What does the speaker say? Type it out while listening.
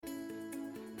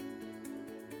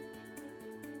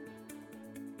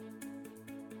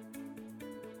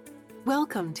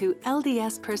Welcome to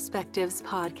LDS Perspectives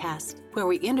Podcast, where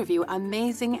we interview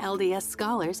amazing LDS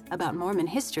scholars about Mormon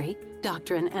history,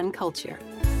 doctrine, and culture.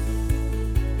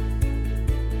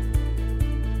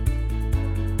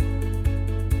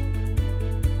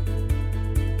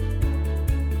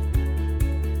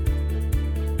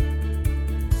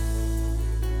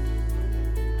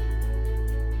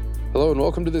 Hello and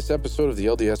welcome to this episode of the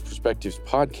LDS Perspectives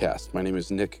Podcast. My name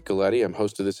is Nick Galetti. I'm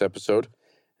host of this episode,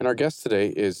 and our guest today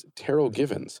is Terryl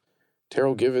Givens.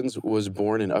 Terryl Givens was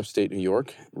born in upstate New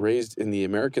York, raised in the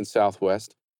American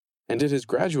Southwest, and did his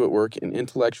graduate work in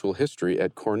intellectual history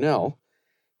at Cornell.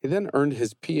 He then earned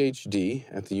his PhD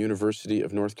at the University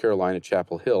of North Carolina,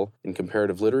 Chapel Hill in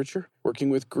comparative literature,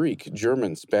 working with Greek,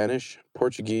 German, Spanish,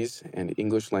 Portuguese, and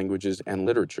English languages and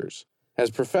literatures. As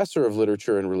professor of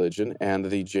literature and religion and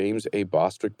the James A.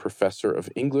 Bostwick Professor of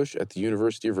English at the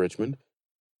University of Richmond,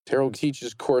 Terryl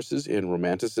teaches courses in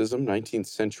Romanticism, 19th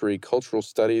century cultural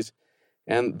studies,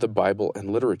 and the Bible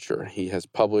and literature. He has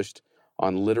published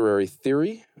on literary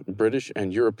theory, British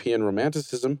and European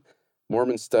Romanticism,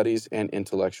 Mormon studies, and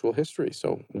intellectual history.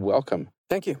 So welcome.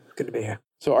 Thank you. Good to be here.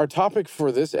 So our topic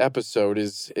for this episode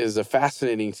is a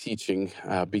fascinating teaching,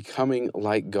 becoming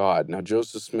like God. Now,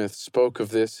 Joseph Smith spoke of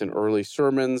this in early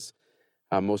sermons,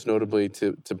 most notably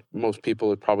to most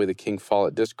people, probably the King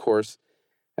Follett Discourse.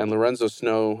 And Lorenzo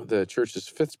Snow, the church's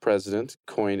fifth president,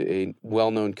 coined a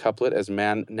well-known couplet, "As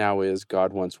man now is,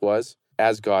 God once was.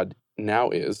 As God now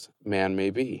is, man may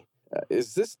be."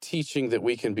 Is this teaching that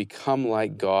we can become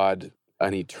like God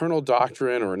an eternal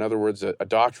doctrine, or in other words, a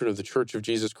doctrine of the Church of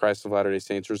Jesus Christ of Latter-day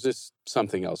Saints, or is this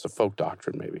something else, a folk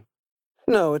doctrine maybe?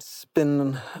 No, it's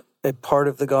been a part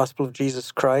of the gospel of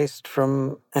Jesus Christ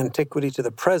from antiquity to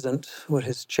the present. What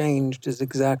has changed is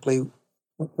exactly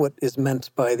what is meant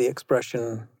by the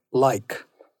expression like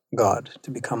God,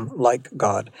 to become like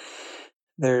God.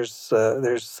 There's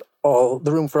all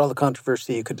the room for all the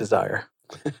controversy you could desire.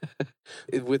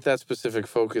 With that specific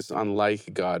focus on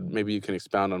like God, maybe you can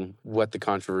expound on what the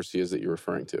controversy is that you're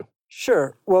referring to.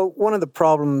 Sure. Well, one of the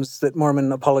problems that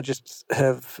Mormon apologists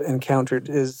have encountered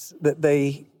is that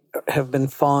they have been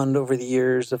fond over the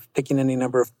years of picking any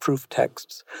number of proof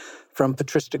texts from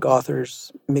patristic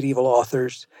authors, medieval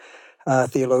authors,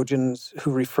 theologians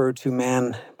who refer to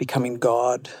man becoming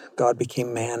God. God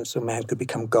became man, so man could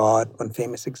become God, one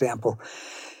famous example.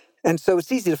 And so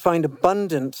it's easy to find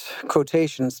abundant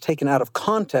quotations taken out of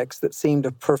context that seem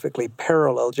to perfectly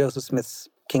parallel Joseph Smith's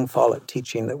King Follett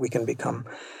teaching that we can become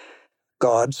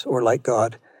gods or like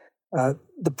God.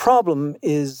 The problem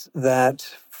is that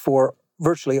for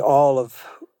virtually all of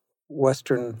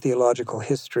Western theological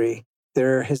history,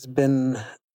 there has been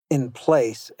in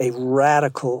place a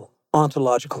radical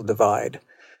ontological divide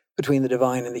between the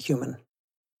divine and the human.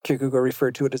 Kierkegaard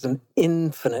referred to it as an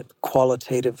infinite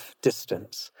qualitative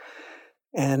distance.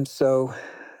 And so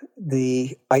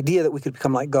the idea that we could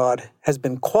become like God has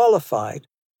been qualified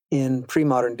in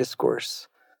pre-modern discourse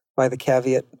by the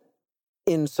caveat,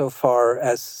 insofar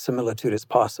as similitude is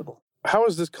possible. How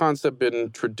has this concept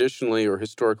been traditionally or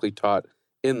historically taught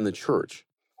in the church?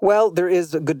 Well, there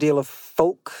is a good deal of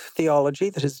folk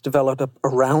theology that has developed up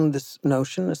around this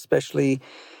notion, especially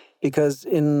because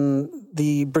in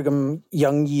the Brigham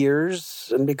Young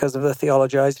years and because of the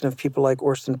theologizing of people like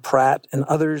Orson Pratt and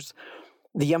others,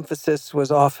 the emphasis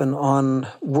was often on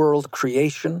world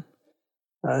creation.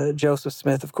 Joseph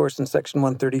Smith, of course, in section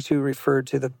 132 referred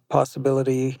to the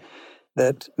possibility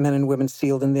that men and women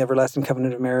sealed in the everlasting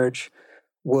covenant of marriage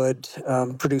would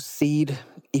produce seed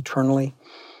eternally.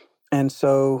 And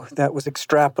so that was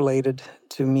extrapolated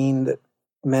to mean that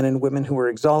men and women who were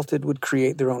exalted would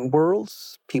create their own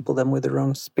worlds, people them with their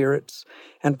own spirits,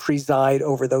 and preside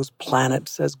over those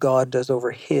planets as God does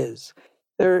over his.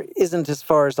 There isn't, as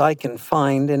far as I can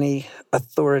find, any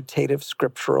authoritative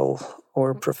scriptural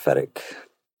or prophetic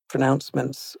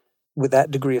pronouncements with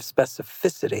that degree of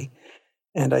specificity.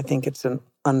 And I think it's an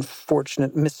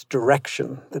unfortunate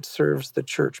misdirection that serves the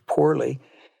church poorly,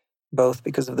 both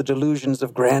because of the delusions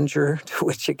of grandeur to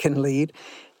which it can lead,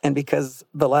 and because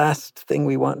the last thing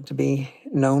we want to be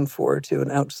known for to an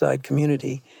outside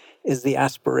community is the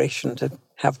aspiration to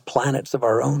have planets of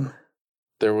our own.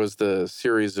 There was the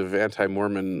series of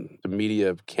anti-Mormon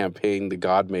media campaign, the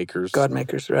Godmakers.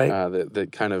 Godmakers, right.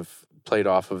 That kind of played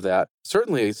off of that.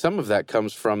 Certainly, some of that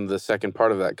comes from the second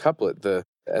part of that couplet, the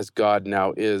 "as God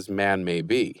now is, man may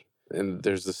be." And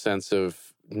there's the sense of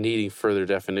needing further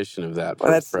definition of that. Well,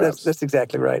 that's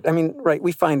exactly right. I mean, right,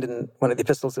 we find in one of the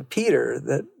epistles of Peter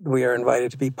that we are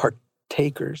invited to be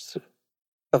partakers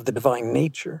of the divine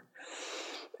nature.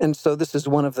 And so this is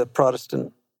one of the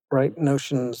Protestant, right,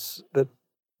 notions that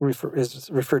is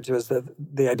referred to as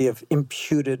the idea of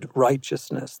imputed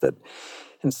righteousness, that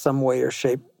in some way or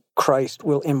shape Christ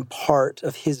will impart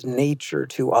of his nature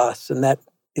to us, and that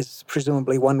is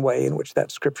presumably one way in which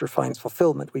that scripture finds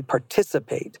fulfillment. We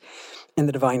participate in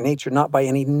the divine nature, not by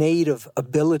any native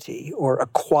ability or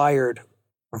acquired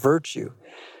virtue,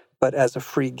 but as a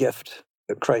free gift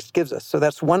that Christ gives us. So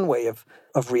that's one way of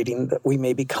reading, that we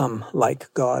may become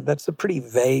like God. That's a pretty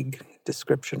vague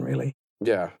description, really.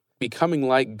 Yeah. Becoming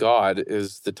Like God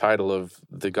is the title of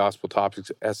the Gospel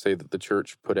Topics essay that the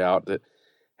church put out that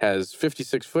has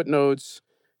 56 footnotes,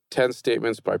 10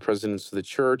 statements by presidents of the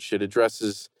church. It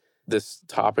addresses this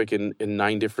topic in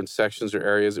 9 different sections or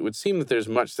areas. It would seem that there's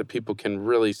much that people can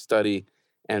really study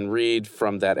and read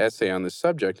from that essay on this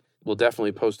subject. We'll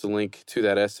definitely post a link to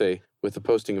that essay with the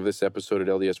posting of this episode at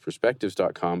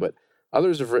ldsperspectives.com. But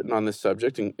others have written on this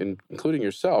subject, including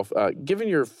yourself. Given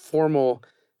your formal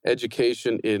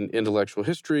education in intellectual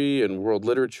history and world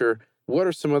literature, what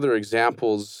are some other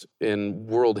examples in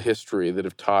world history that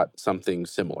have taught something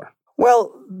similar?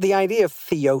 Well, the idea of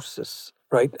theosis,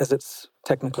 right, as it's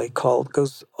technically called,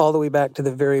 goes all the way back to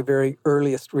the very, very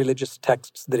earliest religious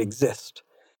texts that exist.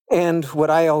 And what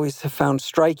I always have found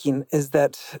striking is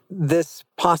that this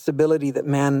possibility that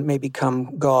man may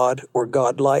become God or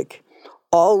godlike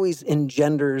always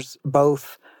engenders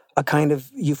both a kind of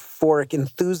euphoric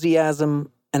enthusiasm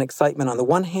and excitement on the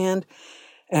one hand,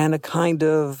 and a kind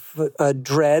of a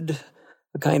dread,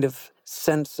 a kind of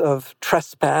sense of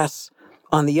trespass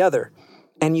on the other.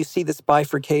 And you see this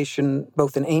bifurcation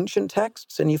both in ancient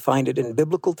texts, and you find it in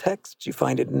biblical texts, you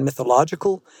find it in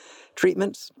mythological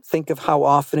treatments. Think of how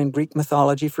often in Greek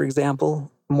mythology, for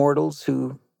example, mortals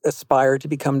who aspire to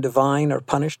become divine are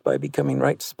punished by becoming,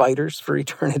 spiders for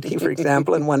eternity, for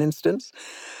example, in one instance.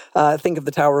 Think of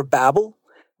the Tower of Babel,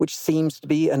 which seems to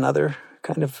be another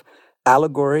kind of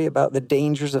allegory about the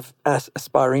dangers of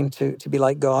aspiring to be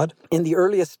like God. In the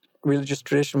earliest religious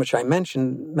tradition, which I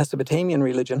mentioned, Mesopotamian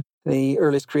religion, the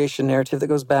earliest creation narrative that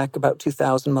goes back about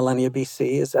 2000 millennia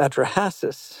BC is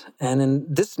Atrahasis. And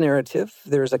in this narrative,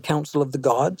 there is a council of the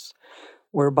gods,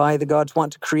 whereby the gods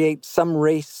want to create some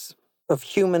race of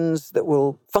humans that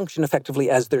will function effectively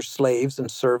as their slaves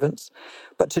and servants.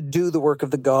 But to do the work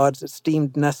of the gods, it's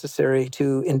deemed necessary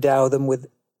to endow them with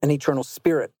an eternal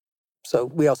spirit. So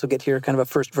we also get here kind of a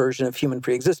first version of human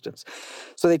preexistence.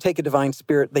 So they take a divine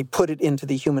spirit, they put it into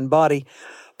the human body,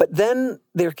 but then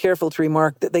they're careful to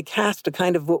remark that they cast a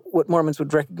kind of what Mormons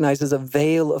would recognize as a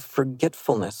veil of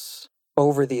forgetfulness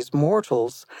over these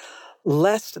mortals,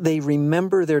 lest they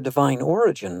remember their divine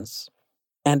origins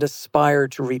and aspire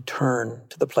to return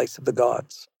to the place of the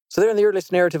gods. So there in the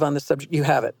earliest narrative on this subject, you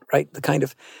have it, right? The kind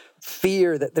of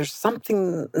fear that there's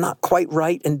something not quite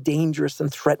right and dangerous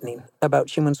and threatening about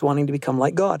humans wanting to become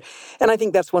like God. And I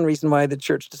think that's one reason why the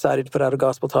church decided to put out a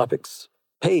Gospel Topics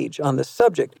page on this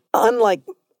subject. Unlike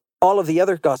all of the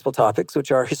other Gospel Topics,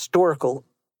 which are historical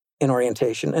in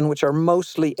orientation and which are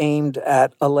mostly aimed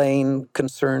at allaying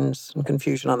concerns and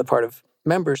confusion on the part of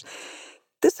members,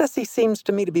 this essay seems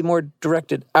to me to be more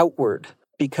directed outward,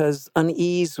 because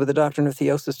unease with the doctrine of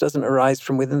theosis doesn't arise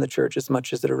from within the church as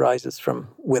much as it arises from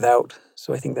without.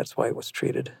 So I think that's why it was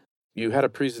treated. You had a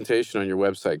presentation on your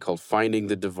website called Finding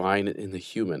the Divine in the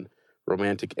Human,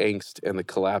 Romantic Angst and the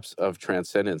Collapse of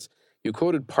Transcendence. You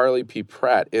quoted Parley P.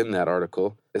 Pratt in that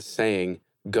article as saying,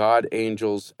 God,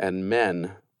 angels, and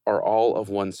men are all of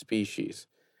one species.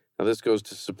 Now this goes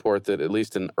to support that at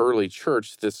least in early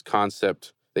church, this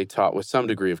concept they taught with some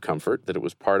degree of comfort, that it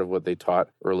was part of what they taught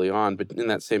early on. But in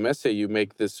that same essay, you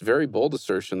make this very bold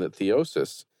assertion that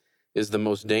theosis is the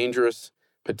most dangerous,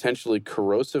 potentially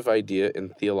corrosive idea in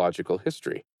theological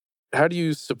history. How do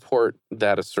you support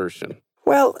that assertion?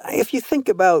 Well, if you think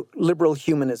about liberal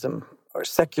humanism or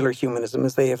secular humanism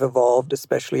as they have evolved,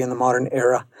 especially in the modern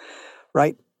era,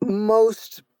 right?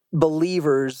 Most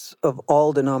believers of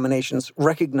all denominations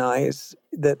recognize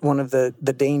that one of the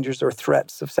dangers or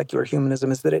threats of secular humanism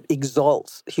is that it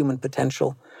exalts human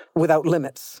potential without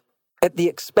limits at the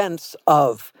expense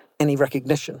of any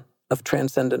recognition of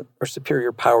transcendent or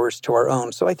superior powers to our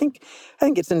own. So I think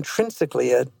it's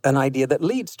intrinsically an idea that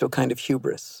leads to a kind of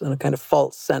hubris and a kind of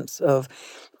false sense of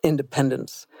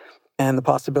independence and the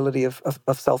possibility of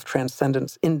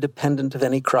self-transcendence independent of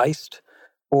any Christ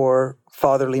or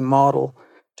fatherly model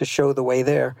to show the way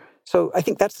there. So I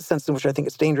think that's the sense in which I think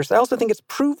it's dangerous. I also think it's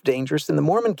proved dangerous in the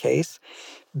Mormon case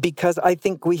because I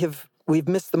think we've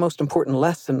missed the most important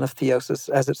lesson of theosis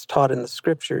as it's taught in the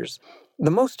scriptures. The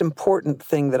most important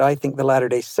thing that I think the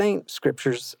Latter-day Saint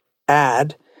scriptures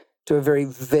add to a very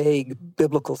vague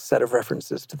biblical set of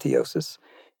references to theosis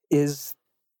is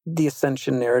the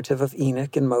ascension narrative of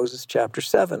Enoch in Moses chapter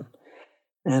 7.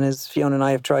 And as Fiona and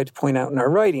I have tried to point out in our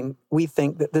writing, we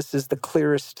think that this is the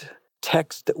clearest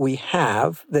text that we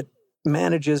have that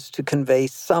manages to convey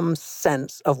some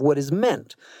sense of what is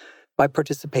meant by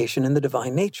participation in the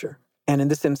divine nature. And in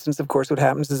this instance, of course, what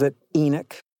happens is that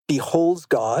Enoch beholds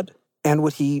God, and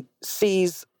what he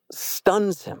sees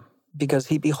stuns him because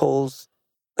he beholds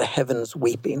the heavens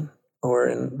weeping, or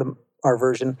in our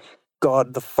version,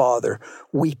 God the Father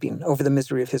weeping over the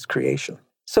misery of his creation.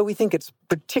 So we think it's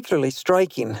particularly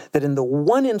striking that in the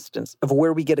one instance of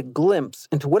where we get a glimpse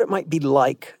into what it might be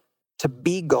like to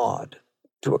be God,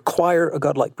 to acquire a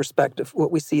godlike perspective,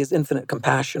 what we see is infinite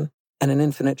compassion and an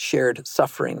infinite shared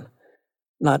suffering,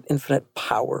 not infinite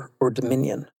power or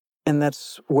dominion. And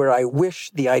that's where I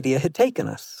wish the idea had taken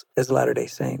us as Latter-day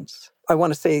Saints. I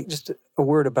want to say just a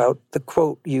word about the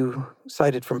quote you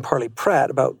cited from Parley Pratt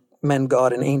about men,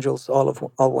 God, and angels, all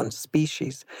one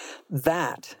species.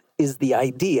 That is the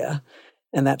idea,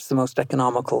 and that's the most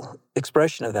economical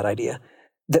expression of that idea,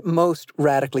 that most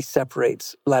radically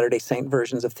separates Latter-day Saint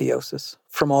versions of theosis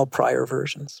from all prior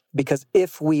versions. Because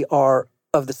if we are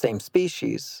of the same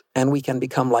species and we can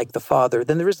become like the Father,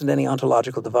 then there isn't any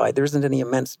ontological divide. There isn't any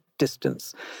immense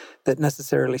distance that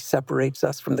necessarily separates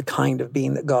us from the kind of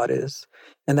being that God is.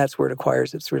 And that's where it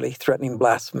acquires its really threatening,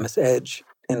 blasphemous edge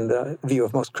in the view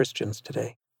of most Christians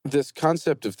today. This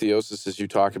concept of theosis, as you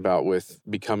talk about with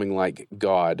becoming like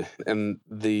God, and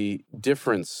the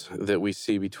difference that we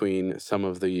see between some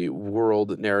of the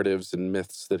world narratives and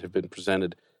myths that have been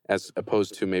presented as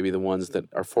opposed to maybe the ones that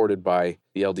are forwarded by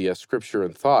the LDS scripture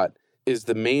and thought, is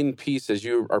the main piece as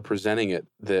you are presenting it,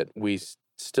 that we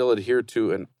still adhere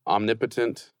to an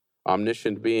omnipotent,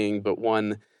 omniscient being, but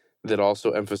one that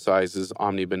also emphasizes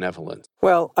omnibenevolence.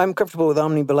 Well, I'm comfortable with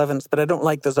omnibenevolence, but I don't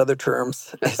like those other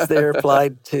terms as they're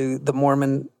applied to the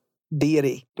Mormon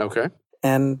deity. Okay.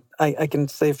 And I can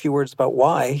say a few words about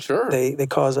why Sure. they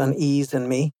cause unease in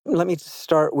me. Let me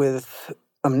start with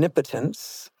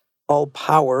omnipotence, all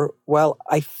power. Well,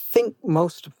 I think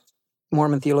most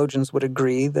Mormon theologians would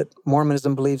agree that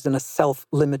Mormonism believes in a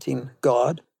self-limiting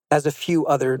God, as a few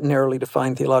other narrowly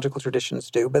defined theological traditions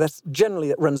do. But that's generally,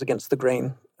 that runs against the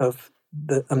grain of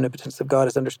the omnipotence of God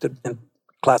as understood in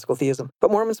classical theism.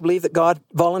 But Mormons believe that God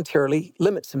voluntarily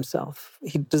limits himself.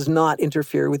 He does not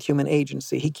interfere with human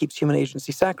agency. He keeps human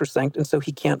agency sacrosanct, and so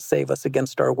he can't save us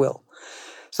against our will.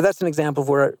 So that's an example of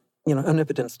where,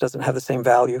 omnipotence doesn't have the same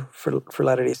value for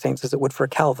Latter-day Saints as it would for a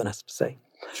Calvinist, say.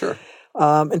 Sure.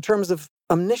 In terms of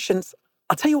omniscience,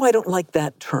 I'll tell you why I don't like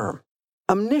that term.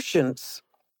 Omniscience,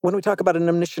 when we talk about an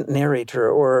omniscient narrator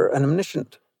or an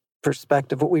omniscient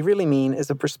perspective, what we really mean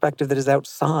is a perspective that is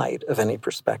outside of any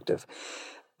perspective.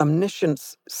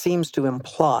 Omniscience seems to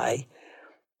imply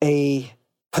a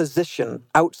position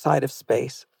outside of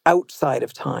space, outside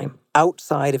of time,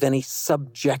 outside of any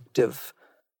subjective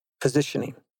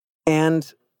positioning.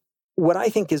 And what I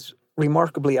think is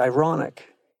remarkably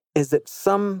ironic is that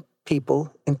some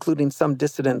people, including some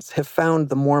dissidents, have found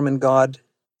the Mormon God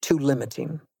too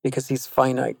limiting because he's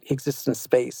finite. He exists in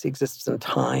space. He exists in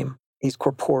time. He's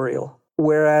corporeal.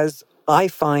 Whereas I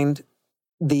find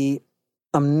the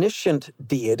omniscient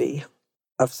deity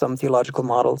of some theological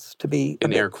models to be...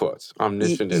 In air quotes.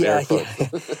 Omniscient in air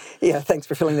quotes. Yeah, thanks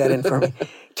for filling that in for me.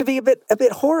 To be a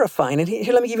bit horrifying. And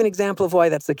here, let me give you an example of why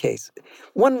that's the case.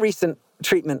 One recent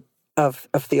treatment of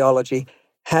theology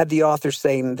had the author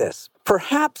saying this: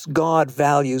 perhaps God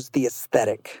values the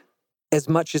aesthetic as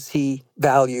much as he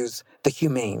values the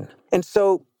humane. And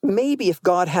so maybe if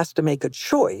God has to make a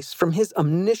choice from his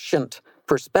omniscient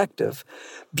perspective,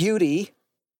 beauty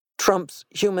trumps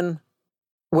human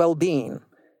well-being.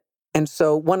 And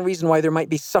so one reason why there might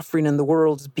be suffering in the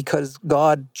world is because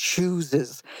God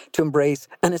chooses to embrace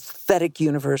an aesthetic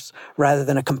universe rather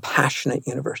than a compassionate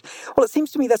universe. Well, it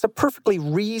seems to me that's a perfectly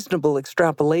reasonable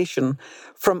extrapolation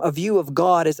from a view of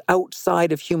God as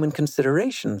outside of human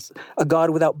considerations, a God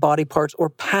without body parts or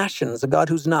passions, a God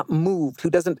who's not moved, who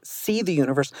doesn't see the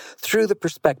universe through the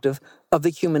perspective of the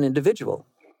human individual.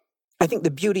 I think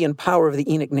the beauty and power of the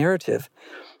Enoch narrative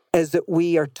is that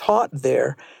we are taught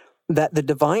there that the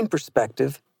divine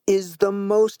perspective is the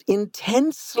most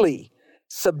intensely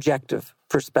subjective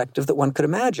perspective that one could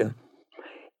imagine.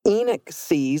 Enoch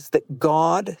sees that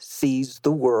God sees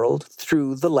the world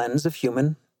through the lens of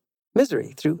human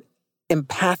misery, through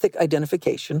empathic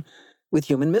identification with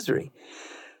human misery.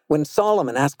 When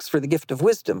Solomon asks for the gift of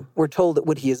wisdom, we're told that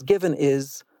what he is given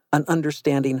is an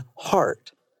understanding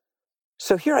heart.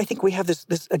 So here I think we have this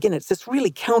again, it's this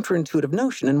really counterintuitive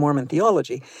notion in Mormon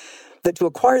theology that to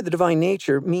acquire the divine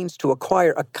nature means to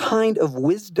acquire a kind of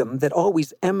wisdom that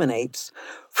always emanates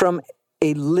from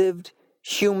a lived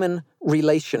human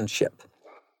relationship.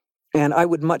 And I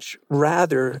would much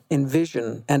rather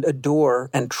envision and adore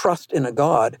and trust in a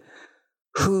God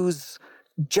whose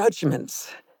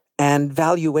judgments and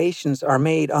valuations are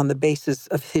made on the basis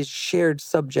of his shared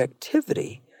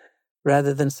subjectivity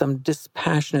rather than some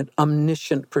dispassionate,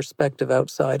 omniscient perspective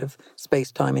outside of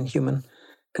space-time and human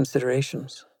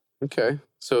considerations. Okay.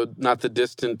 So not the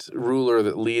distant ruler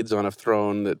that leads on a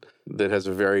throne that has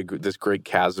this great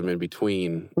chasm in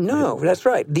between. No, that's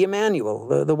right. The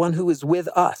Emmanuel, the one who is with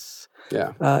us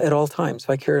at all times,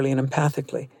 vicariously and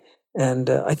empathically. And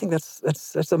I think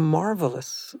that's a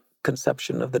marvelous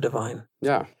conception of the divine.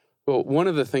 Yeah. Well, one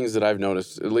of the things that I've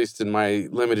noticed, at least in my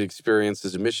limited experience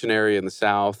as a missionary in the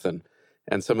South and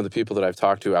some of the people that I've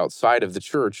talked to outside of the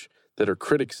church that are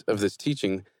critics of this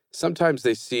teaching, sometimes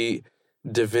they see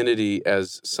divinity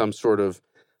as some sort of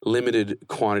limited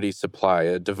quantity supply,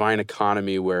 a divine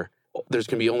economy where there's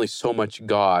going to be only so much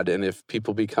God, and if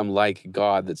people become like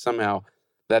God, that somehow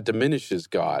that diminishes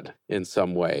God in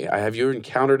some way. Have you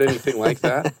encountered anything like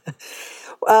that?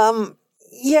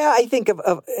 Yeah, I think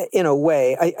of in a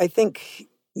way. I think,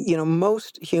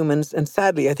 most humans, and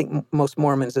sadly, I think most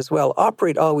Mormons as well,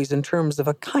 operate always in terms of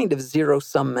a kind of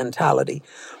zero-sum mentality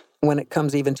when it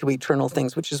comes even to eternal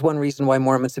things, which is one reason why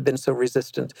Mormons have been so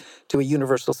resistant to a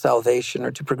universal salvation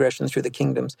or to progression through the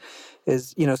kingdoms.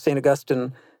 Is, St.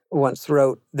 Augustine once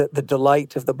wrote that the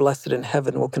delight of the blessed in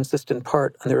heaven will consist in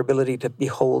part on their ability to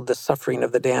behold the suffering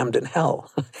of the damned in hell.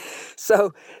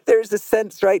 So there's a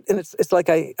sense, right? And it's like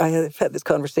I have had this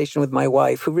conversation with my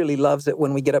wife, who really loves it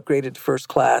when we get upgraded to first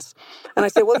class. And I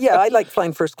say, well, yeah, I like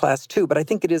flying first class too, but I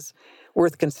think it is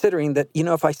worth considering that,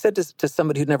 if I said to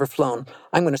somebody who'd never flown,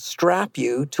 I'm going to strap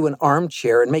you to an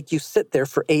armchair and make you sit there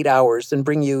for 8 hours and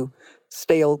bring you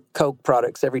stale Coke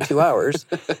products every 2 hours,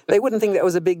 they wouldn't think that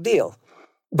was a big deal.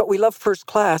 But we love first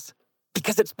class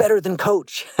because it's better than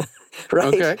coach,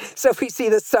 right? Okay. So we see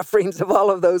the sufferings of all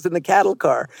of those in the cattle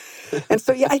car. And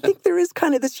so, I think there is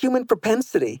kind of this human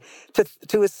propensity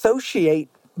to associate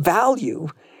value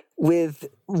with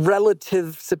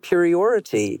relative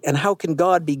superiority. And how can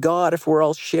God be God if we're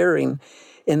all sharing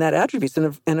in that attributes?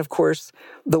 And of course,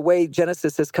 the way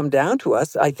Genesis has come down to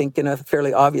us, I think in a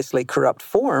fairly obviously corrupt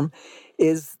form,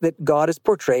 is that God is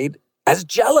portrayed as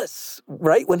jealous,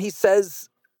 right? When he says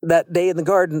that day in the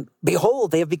garden, behold,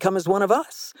 they have become as one of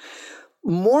us.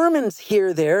 Mormons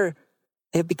hear there,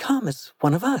 they have become as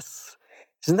one of us.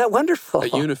 Isn't that wonderful? A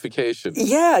unification.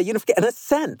 Yeah, an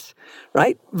ascent,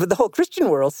 right? But the whole Christian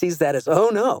world sees that as, oh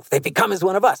no, they become as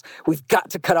one of us. We've got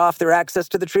to cut off their access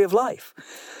to the tree of life.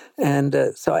 And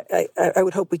so I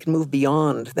would hope we can move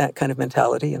beyond that kind of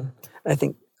mentality. And I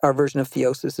think our version of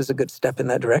theosis is a good step in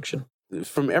that direction.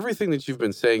 From everything that you've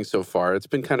been saying so far, it's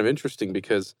been kind of interesting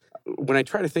because when I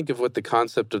try to think of what the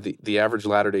concept of the average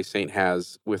Latter-day Saint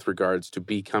has with regards to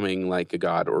becoming like a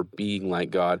God or being like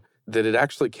God, that it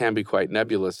actually can be quite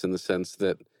nebulous in the sense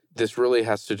that this really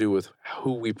has to do with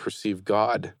who we perceive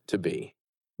God to be.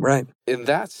 Right. In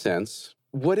that sense,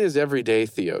 what is everyday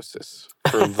theosis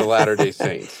for the Latter-day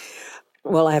Saints?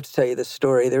 Well, I have to tell you this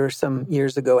story. There were some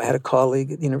years ago, I had a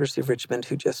colleague at the University of Richmond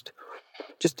who just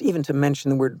even to mention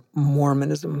the word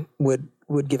Mormonism would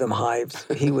give him hives.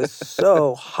 He was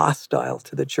so hostile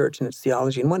to the church and its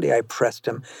theology. And one day I pressed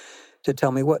him to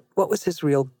tell me what was his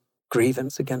real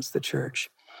grievance against the church.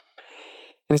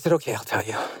 And he said, okay, I'll tell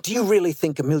you. Do you really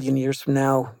think 1,000,000 years from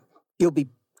now you'll be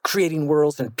creating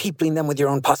worlds and peopling them with your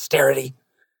own posterity?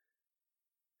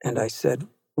 And I said,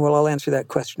 well, I'll answer that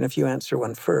question if you answer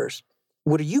one first.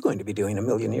 What are you going to be doing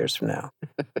 1,000,000 years from now?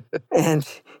 And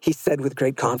he said with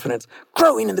great confidence,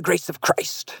 growing in the grace of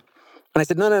Christ. And I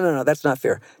said, no, that's not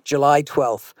fair. July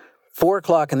 12th,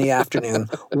 4:00 in the afternoon,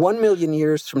 1,000,000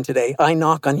 years from today, I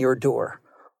knock on your door.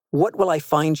 What will I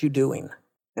find you doing?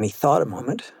 And he thought a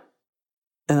moment,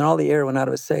 and then all the air went out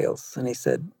of his sails. And he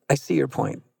said, I see your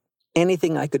point.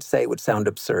 Anything I could say would sound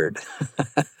absurd.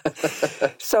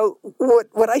 So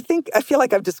what I feel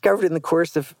like I've discovered in the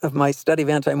course of my study of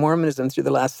anti-Mormonism through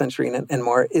the last century and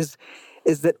more is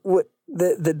that what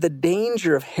the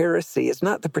danger of heresy is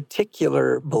not the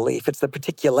particular belief, it's the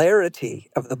particularity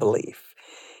of the belief.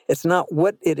 It's not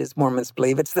what it is Mormons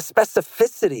believe, it's the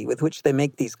specificity with which they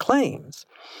make these claims.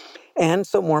 And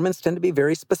so Mormons tend to be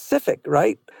very specific,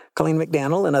 right? Colleen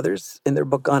McDaniel and others in their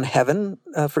book on heaven,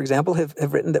 for example, have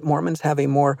written that Mormons have a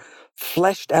more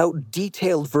fleshed out,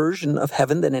 detailed version of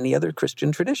heaven than any other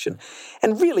Christian tradition.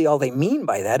 And really all they mean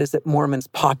by that is that Mormons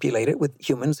populate it with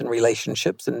humans and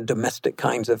relationships and domestic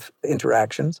kinds of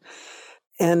interactions.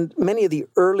 And many of the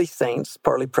early saints,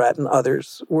 Parley Pratt and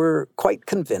others, were quite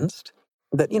convinced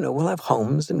that, we'll have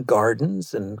homes and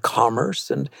gardens and commerce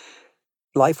and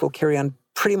life will carry on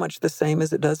pretty much the same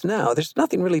as it does now. There's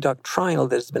nothing really doctrinal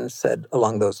that has been said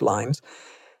along those lines,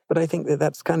 but I think that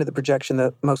that's kind of the projection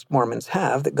that most Mormons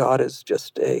have, that God is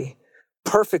just a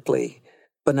perfectly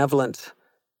benevolent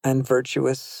and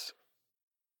virtuous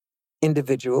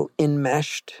individual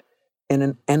enmeshed in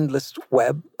an endless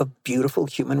web of beautiful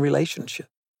human relationships.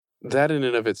 That in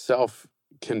and of itself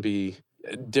can be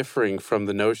differing from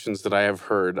the notions that I have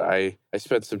heard. I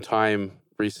spent some time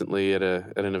recently at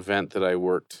an event that I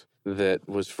worked that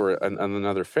was for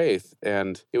another faith,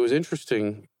 and it was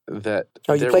interesting that...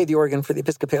 Oh, you played the organ for the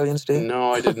Episcopalians, did you?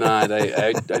 No, I did not.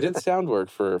 I did sound work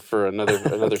for another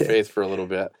Okay. faith for a little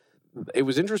bit. It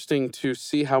was interesting to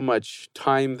see how much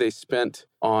time they spent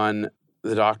on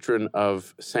the doctrine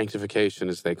of sanctification,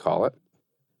 as they call it,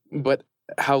 but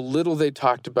how little they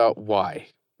talked about why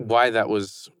that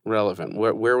was relevant,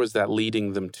 where was that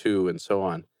leading them to, and so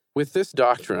on. With this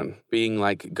doctrine, being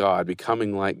like God,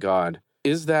 becoming like God,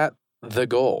 is that the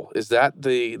goal? Is that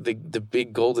the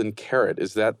big golden carrot?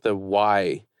 Is that the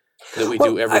why that we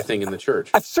do everything in the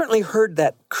church? I've certainly heard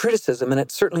that criticism, and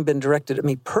it's certainly been directed at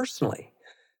me personally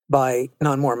by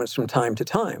non-Mormons from time to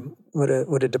time. What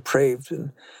a depraved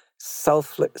and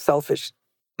selfish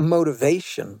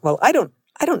motivation. Well, I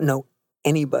don't know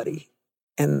anybody,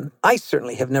 and I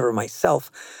certainly have never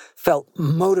myself felt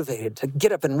motivated to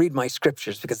get up and read my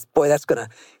scriptures, because boy, that's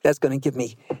gonna give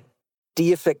me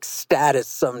deific status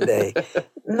someday.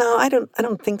 No, I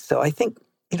don't think so. I think,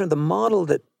 the model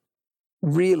that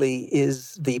really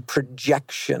is the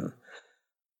projection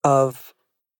of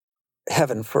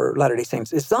heaven for Latter-day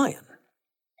Saints is Zion.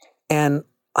 And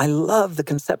I love the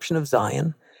conception of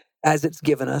Zion as it's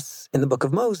given us in the book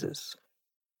of Moses.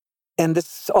 And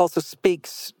this also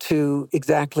speaks to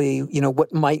exactly,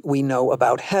 what might we know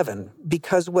about heaven?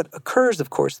 Because what occurs, of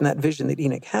course, in that vision that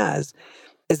Enoch has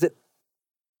is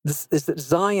that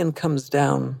Zion comes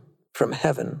down from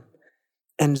heaven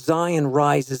and Zion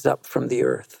rises up from the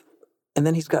earth. And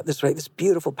then he's got this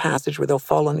beautiful passage where they'll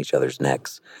fall on each other's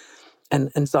necks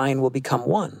and Zion will become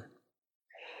one.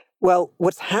 Well,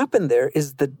 what's happened there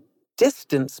is the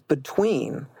distance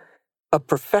between a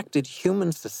perfected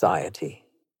human society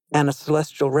and a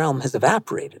celestial realm has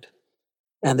evaporated,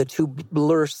 and the two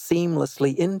blur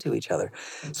seamlessly into each other.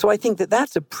 So I think that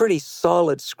that's a pretty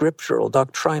solid scriptural,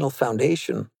 doctrinal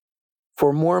foundation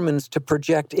for Mormons to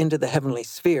project into the heavenly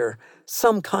sphere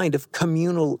some kind of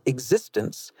communal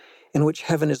existence in which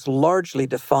heaven is largely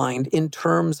defined in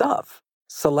terms of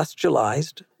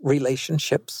celestialized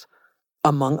relationships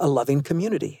among a loving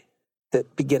community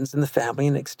that begins in the family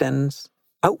and extends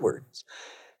outwards.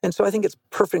 And so I think it's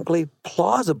perfectly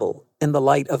plausible in the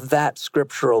light of that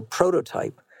scriptural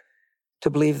prototype to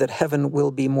believe that heaven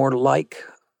will be more like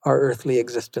our earthly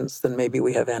existence than maybe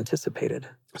we have anticipated.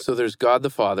 So there's God the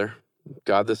Father,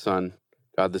 God the Son,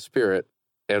 God the Spirit,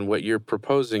 and what you're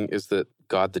proposing is that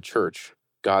God the Church,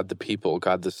 God the people,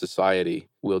 God the society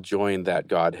will join that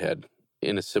Godhead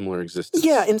in a similar existence.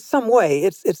 Yeah, in some way.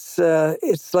 It's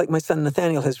like my son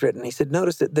Nathaniel has written. He said,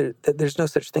 notice that there's no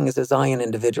such thing as a Zion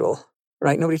individual,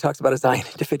 right? Nobody talks about a Zion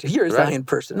individual. You're a Right. Zion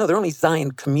person. No, they're only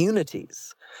Zion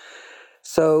communities.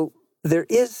 So there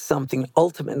is something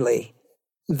ultimately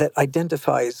that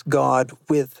identifies God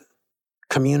with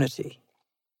community.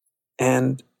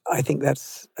 And I think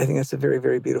that's a very,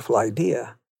 very beautiful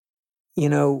idea.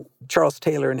 Charles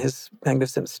Taylor in his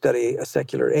magnificent study, A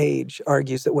Secular Age,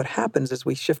 argues that what happens as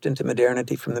we shift into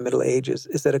modernity from the Middle Ages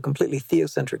is that a completely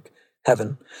theocentric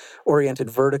heaven, oriented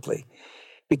vertically,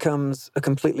 becomes a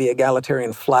completely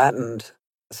egalitarian, flattened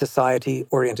society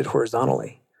oriented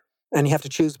horizontally. And you have to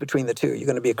choose between the two. You're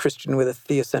going to be a Christian with a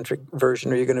theocentric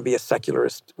version, or you're going to be a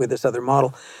secularist with this other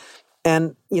model.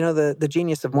 And, the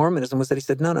genius of Mormonism was that he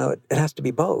said, no, it has to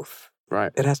be both.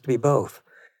 Right. It has to be both.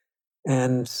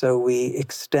 And so we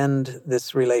extend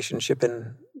this relationship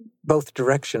in both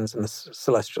directions in the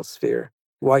celestial sphere.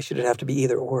 Why should it have to be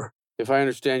either or? If I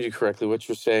understand you correctly, what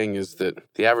you're saying is that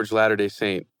the average Latter-day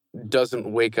Saint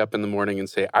doesn't wake up in the morning and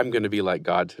say, I'm going to be like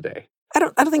God today. I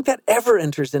don't think that ever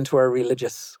enters into our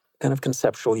religious kind of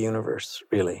conceptual universe,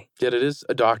 really. Yet it is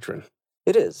a doctrine.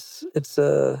 It is.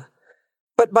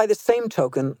 But by the same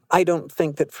token, I don't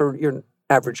think that for your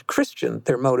average Christian,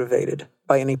 they're motivated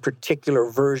by any particular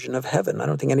version of heaven. I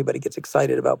don't think anybody gets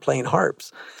excited about playing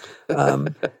harps.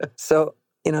 So,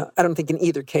 I don't think in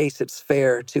either case it's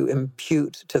fair to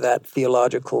impute to that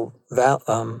theological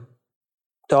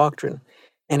doctrine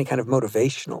any kind of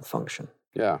motivational function.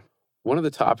 Yeah. One of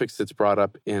the topics that's brought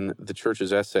up in the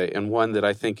church's essay, and one that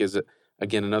I think is,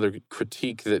 again, another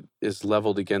critique that is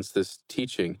leveled against this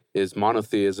teaching, is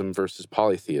monotheism versus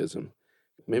polytheism.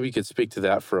 Maybe you could speak to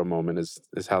that for a moment,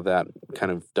 is how that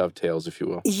kind of dovetails, if you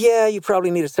will. Yeah, you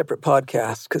probably need a separate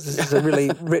podcast because this is a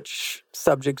really rich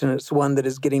subject, and it's one that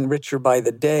is getting richer by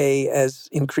the day as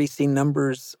increasing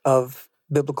numbers of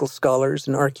biblical scholars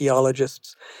and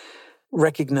archaeologists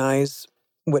recognize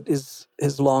what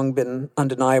has long been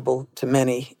undeniable to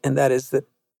many, and that is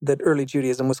that early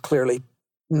Judaism was clearly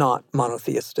not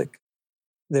monotheistic.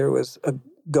 There was a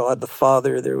God the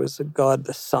Father, there was a God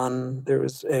the Son, there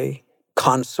was a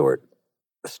consort,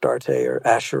 Astarte or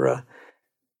Asherah.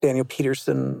 Daniel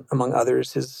Peterson, among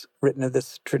others, has written of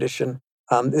this tradition.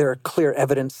 There are clear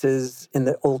evidences in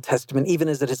the Old Testament, even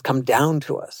as it has come down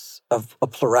to us, of a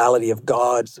plurality of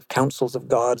gods, of councils of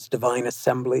gods, divine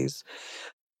assemblies.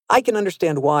 I can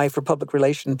understand why, for public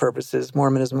relation purposes,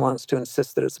 Mormonism wants to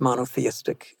insist that it's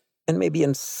monotheistic. And maybe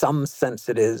in some sense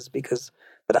it is,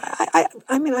 but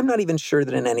I mean, I'm not even sure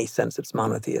that in any sense it's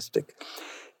monotheistic.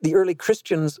 The early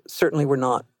Christians certainly were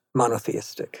not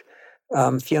monotheistic.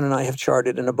 Fiona and I have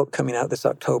charted in a book coming out this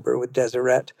October with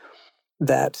Deseret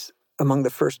that for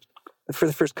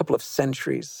the first couple of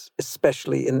centuries,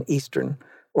 especially in Eastern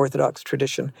Orthodox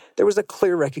tradition, there was a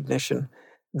clear recognition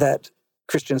that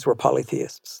Christians were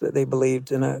polytheists, that they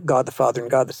believed in a God the Father and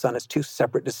God the Son as two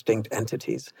separate, distinct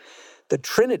entities. The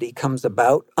Trinity comes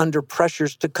about under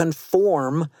pressures to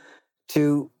conform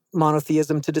to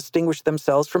monotheism to distinguish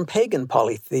themselves from pagan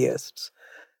polytheists.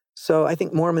 So I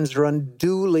think Mormons are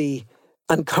unduly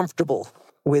uncomfortable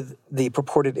with the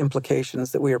purported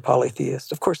implications that we are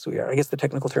polytheists. Of course we are. I guess the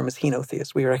technical term is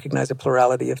henotheist. We recognize a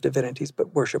plurality of divinities,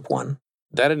 but worship one.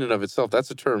 That in and of itself, that's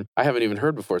a term I haven't even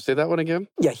heard before. Say that one again?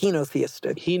 Yeah,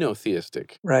 henotheistic.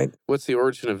 Henotheistic. Right. What's the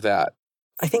origin of that?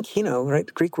 I think heno, right?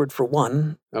 The Greek word for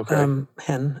one. Okay.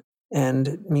 Hen. And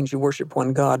it means you worship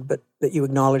one God, but that you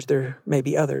acknowledge there may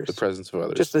be others. The presence of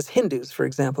others. Just as Hindus, for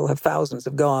example, have thousands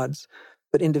of gods,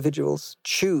 but individuals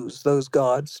choose those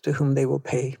gods to whom they will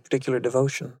pay particular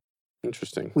devotion.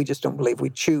 Interesting. We just don't believe we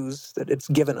choose, that it's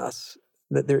given us,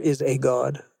 that there is a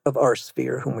God of our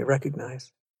sphere whom we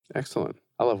recognize. Excellent.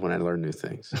 I love when I learn new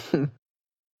things.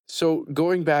 So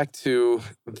going back to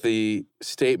the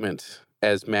statement,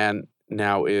 as man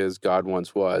now is, God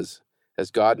once was,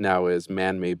 as God now is,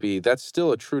 man may be, that's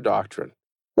still a true doctrine.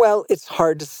 Well, it's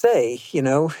hard to say,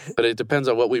 But it depends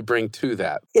on what we bring to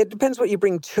that. It depends what you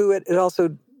bring to it. It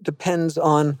also depends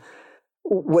on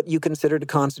what you consider to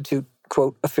constitute,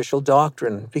 quote, official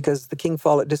doctrine, because the King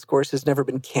Follett Discourse has never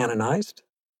been canonized.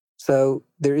 So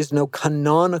there is no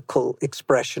canonical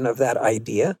expression of that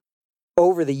idea.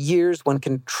 Over the years, one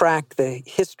can track the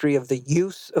history of the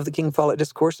use of the King Follett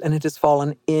Discourse, and it has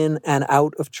fallen in and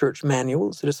out of church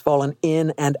manuals. It has fallen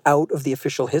in and out of the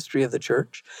official history of the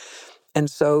church. And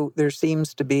so there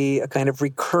seems to be a kind of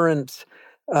recurrent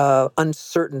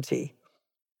uncertainty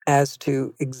as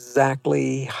to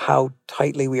exactly how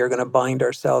tightly we are going to bind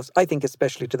ourselves, I think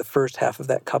especially to the first half of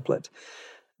that couplet,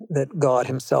 that God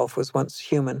himself was once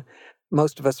human.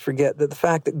 Most of us forget that the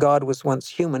fact that God was once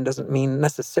human doesn't mean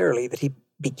necessarily that he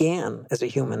began as a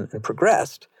human and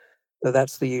progressed, though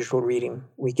that's the usual reading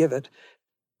we give it.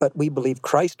 But we believe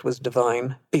Christ was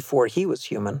divine before he was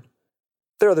human.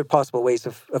 There are other possible ways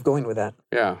of going with that.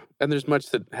 Yeah, and there's much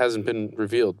that hasn't been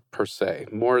revealed per se.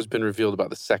 More has been revealed about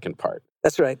the second part.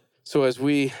 That's right. So as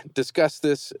we discuss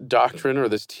this doctrine or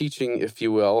this teaching, if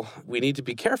you will, we need to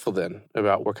be careful then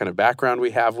about what kind of background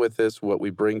we have with this, what we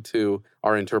bring to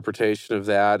our interpretation of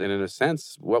that, and in a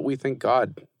sense, what we think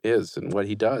God is and what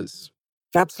he does.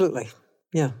 Absolutely.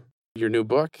 Yeah. Your new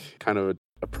book kind of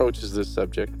approaches this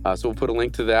subject. So we'll put a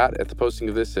link to that at the posting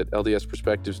of this at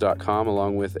ldsperspectives.com,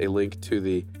 along with a link to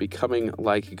the Becoming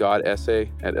Like God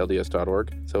essay at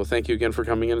lds.org. So thank you again for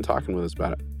coming in and talking with us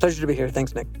about it. Pleasure to be here.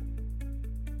 Thanks, Nick.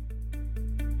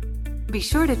 Be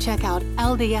sure to check out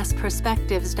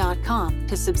ldsperspectives.com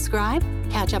to subscribe,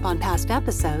 catch up on past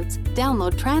episodes,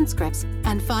 download transcripts,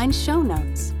 and find show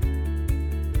notes.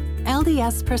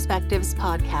 LDS Perspectives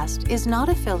Podcast is not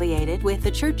affiliated with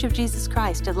The Church of Jesus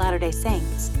Christ of Latter-day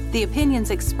Saints. The opinions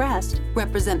expressed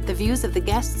represent the views of the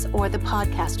guests or the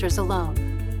podcasters alone.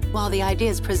 While the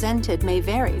ideas presented may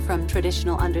vary from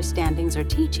traditional understandings or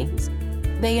teachings,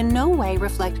 they in no way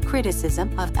reflect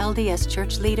criticism of LDS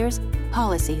church leaders,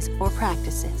 policies, or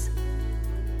practices.